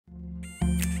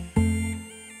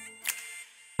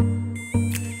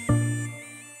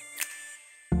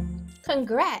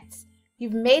Congrats!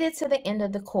 You've made it to the end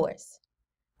of the course.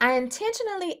 I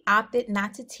intentionally opted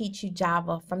not to teach you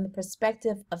Java from the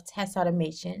perspective of test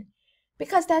automation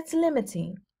because that's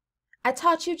limiting. I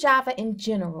taught you Java in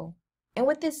general, and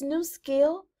with this new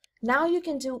skill, now you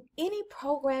can do any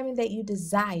programming that you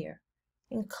desire,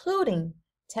 including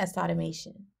test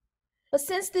automation. But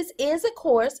since this is a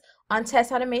course on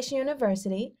Test Automation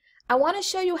University, I want to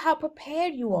show you how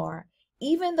prepared you are,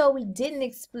 even though we didn't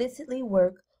explicitly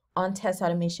work on test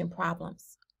automation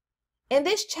problems. In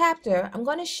this chapter, I'm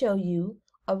going to show you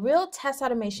a real test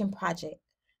automation project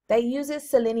that uses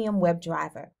Selenium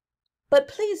WebDriver. But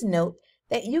please note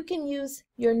that you can use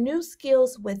your new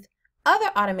skills with other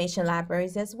automation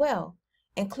libraries as well,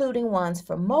 including ones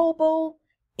for mobile,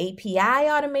 API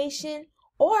automation,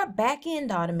 or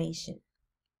back-end automation.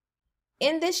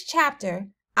 In this chapter,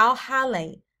 I'll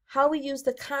highlight how we use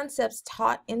the concepts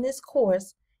taught in this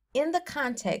course in the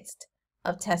context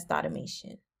of test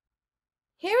automation.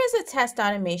 Here is a test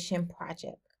automation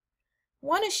project. I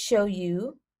want to show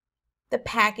you the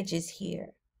packages here.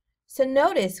 So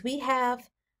notice we have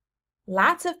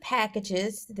lots of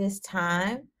packages this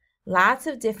time, lots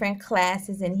of different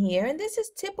classes in here, and this is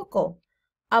typical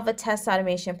of a test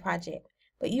automation project.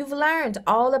 But you've learned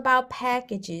all about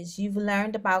packages, you've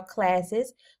learned about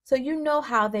classes, so you know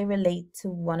how they relate to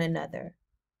one another.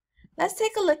 Let's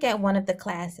take a look at one of the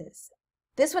classes.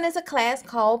 This one is a class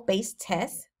called Base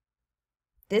Test.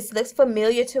 This looks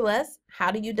familiar to us. How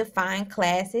do you define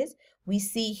classes? We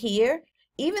see here,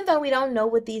 even though we don't know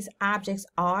what these objects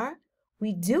are,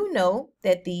 we do know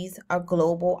that these are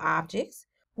global objects.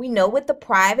 We know what the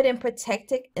private and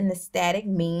protected and the static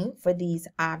mean for these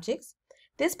objects.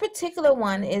 This particular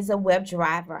one is a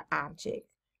WebDriver object.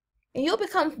 And you'll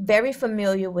become very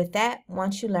familiar with that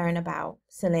once you learn about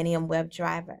Selenium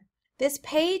WebDriver. This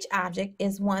page object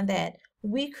is one that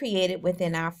we created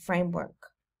within our framework.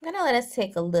 I'm going to let us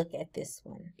take a look at this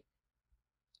one.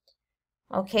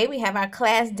 Okay, we have our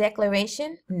class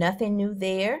declaration, nothing new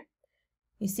there.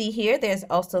 You see here, there's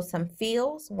also some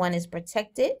fields. One is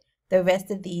protected. The rest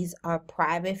of these are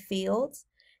private fields.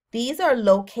 These are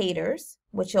locators,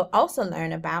 which you'll also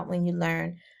learn about when you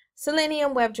learn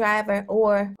Selenium WebDriver,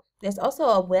 or there's also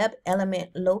a Web Element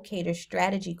Locator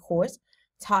Strategy course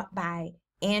taught by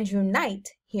Andrew Knight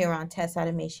here on Test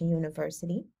Automation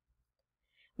University.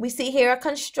 We see here a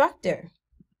constructor.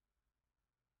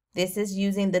 This is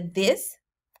using the this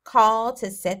call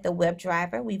to set the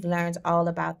WebDriver. We've learned all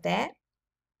about that.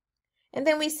 And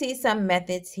then we see some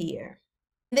methods here.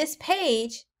 This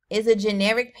page is a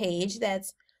generic page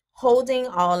that's holding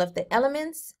all of the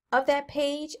elements of that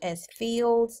page as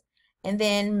fields, and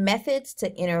then methods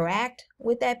to interact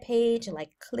with that page,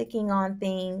 like clicking on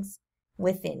things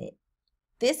within it.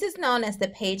 This is known as the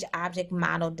page object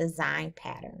model design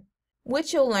pattern,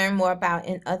 which you'll learn more about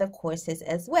in other courses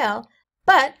as well.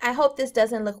 But I hope this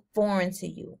doesn't look foreign to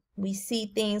you. We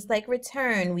see things like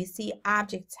return, we see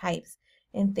object types,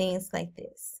 and things like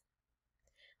this.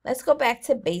 Let's go back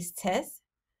to base test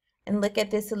and look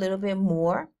at this a little bit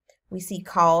more. We see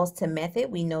calls to method.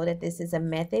 We know that this is a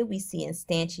method. We see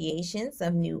instantiations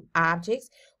of new objects.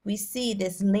 We see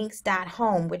this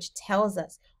links.home, which tells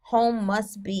us home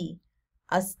must be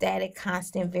a static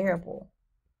constant variable.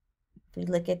 If we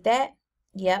look at that,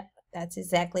 yep, that's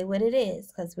exactly what it is,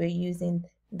 because we're using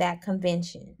that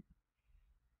convention.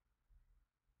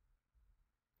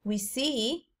 We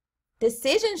see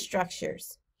decision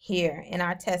structures here in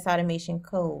our test automation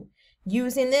code,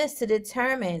 using this to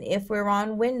determine if we're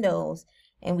on Windows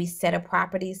and we set a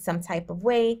property some type of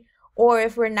way, or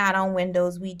if we're not on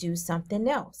Windows, we do something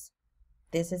else.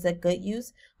 This is a good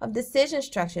use of decision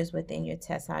structures within your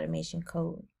test automation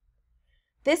code.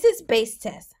 This is base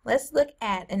test. Let's look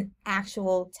at an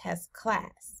actual test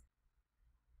class.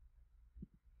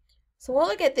 So we'll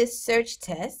look at this search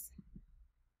test,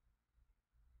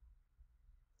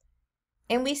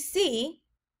 and we see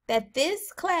that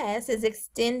this class is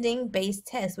extending base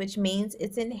test, which means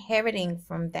it's inheriting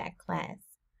from that class.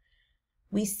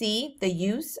 We see the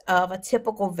use of a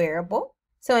typical variable.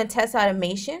 So in test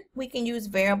automation, we can use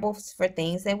variables for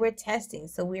things that we're testing.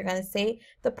 So we're going to say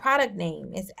the product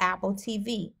name is Apple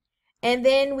TV. And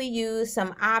then we use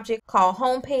some object called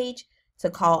homepage to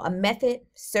call a method,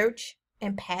 search,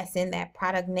 and pass in that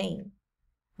product name.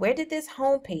 Where did this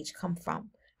homepage come from?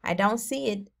 I don't see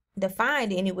it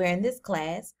defined anywhere in this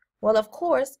class. Well, of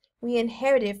course, we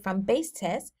inherited from base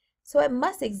test, so it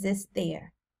must exist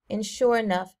there. And sure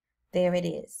enough, there it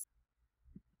is.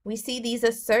 We see these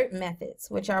assert methods,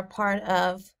 which are part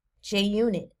of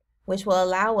JUnit, which will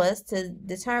allow us to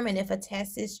determine if a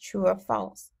test is true or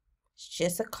false. It's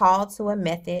just a call to a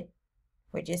method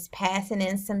We're just passing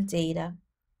in some data.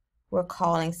 We're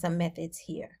calling some methods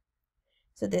here.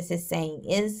 So this is saying,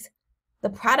 is the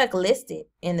product listed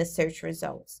in the search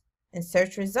results? And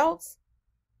search results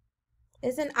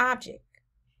is an object.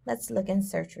 Let's look in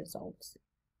search results.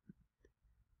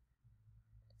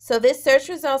 So this search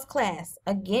results class,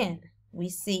 again, we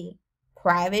see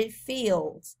private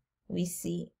fields. We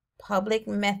see public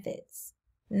methods.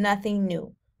 Nothing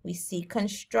new. We see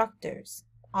constructors.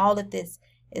 All of this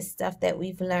is stuff that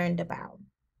we've learned about.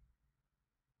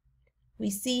 We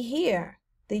see here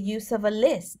the use of a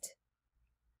list.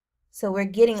 So we're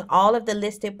getting all of the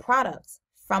listed products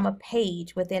from a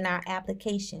page within our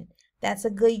application. That's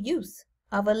a good use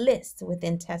of a list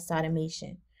within test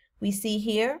automation. We see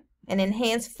here an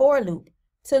enhanced for loop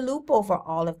to loop over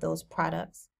all of those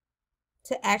products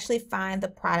to actually find the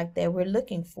product that we're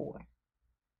looking for.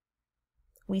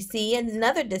 We see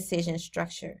another decision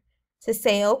structure to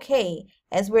say, okay,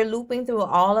 as we're looping through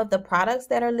all of the products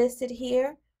that are listed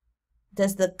here,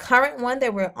 does the current one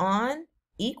that we're on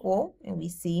equal, and we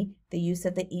see the use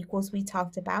of the equals we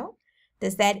talked about,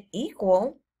 does that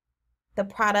equal the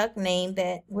product name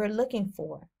that we're looking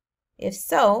for? If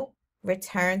so,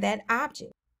 return that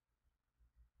object.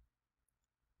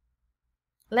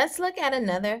 Let's look at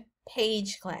another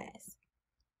page class.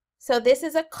 So this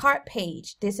is a cart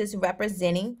page. This is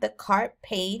representing the cart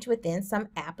page within some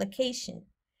application.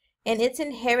 And it's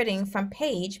inheriting from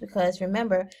page because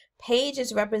remember, page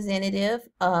is representative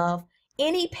of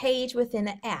any page within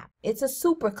an app. It's a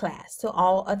superclass to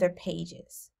all other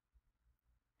pages.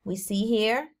 We see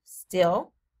here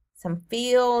still some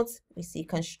fields. We see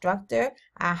constructor.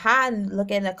 Aha, and look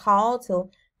at the call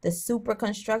to the super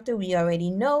constructor. We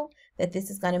already know that this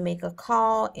is going to make a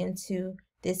call into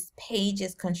this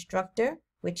page's constructor,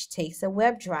 which takes a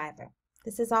WebDriver.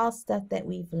 This is all stuff that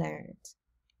we've learned.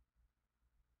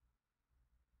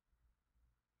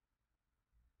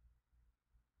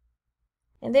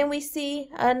 And then we see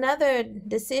another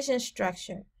decision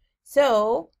structure.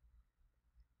 So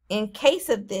in case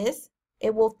of this,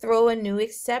 it will throw a new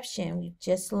exception. We've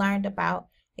just learned about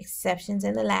exceptions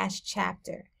in the last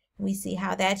chapter. We see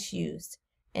how that's used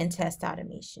in test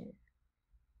automation.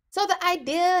 So the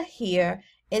idea here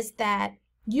is that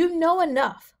you know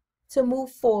enough to move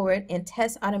forward in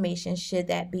test automation should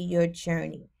that be your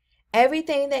journey.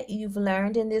 Everything that you've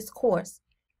learned in this course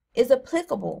is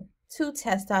applicable to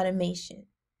test automation.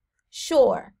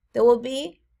 Sure, there will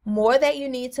be more that you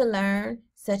need to learn,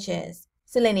 such as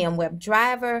Selenium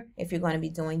WebDriver if you're going to be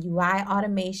doing UI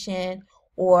automation,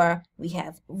 or we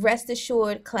have Rest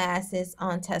Assured classes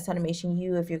on Test Automation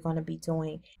U if you're going to be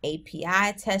doing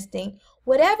API testing.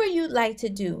 Whatever you'd like to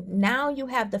do, now you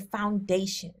have the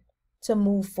foundation to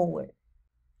move forward.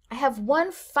 I have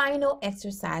one final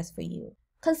exercise for you.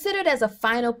 Consider it as a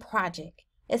final project.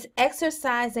 It's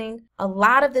exercising a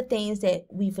lot of the things that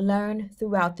we've learned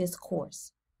throughout this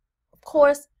course. Of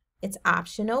course, it's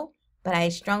optional, but I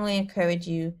strongly encourage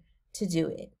you to do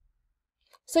it.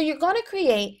 So you're going to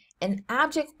create an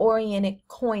object-oriented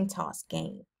coin toss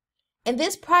game. And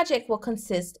this project will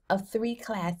consist of 3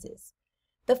 classes.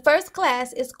 The first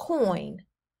class is coin,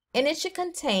 and it should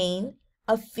contain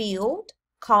a field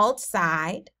called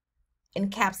side,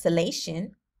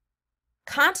 encapsulation,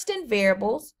 constant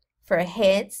variables for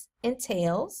heads and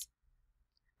tails,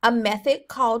 a method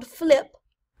called flip,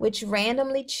 which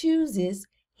randomly chooses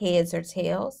heads or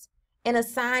tails and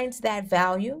assigns that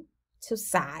value to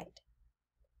side.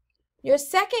 Your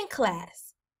second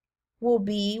class will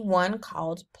be one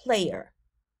called player.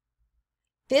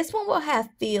 This one will have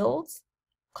fields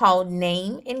called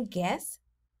name and guess.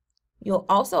 You'll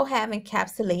also have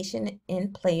encapsulation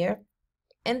in player,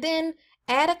 and then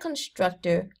add a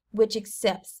constructor which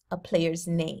accepts a player's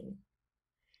name.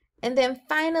 And then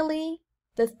finally,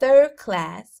 the third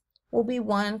class will be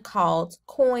one called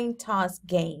coin toss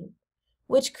game,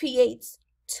 which creates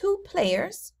 2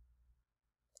 players,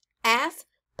 asks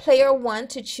player 1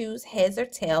 to choose heads or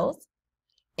tails,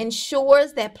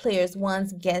 ensures that player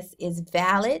 1's guess is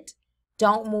valid,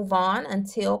 don't move on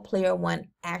until player 1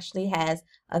 actually has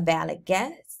a valid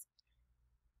guess,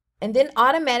 and then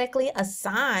automatically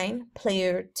assign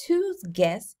player 2's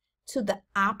guess to the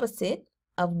opposite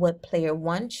of what player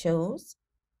 1 chose.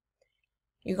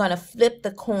 You're going to flip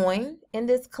the coin in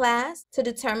this class to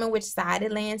determine which side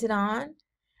it landed on,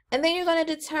 and then you're going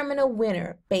to determine a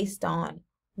winner based on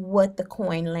what the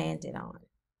coin landed on.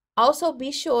 Also,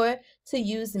 be sure to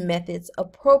use methods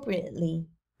appropriately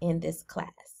in this class.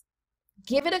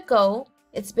 Give it a go.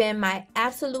 It's been my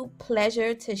absolute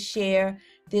pleasure to share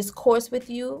this course with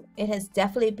you. It has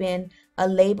definitely been a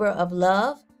labor of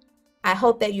love. I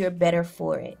hope that you're better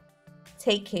for it.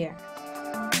 Take care.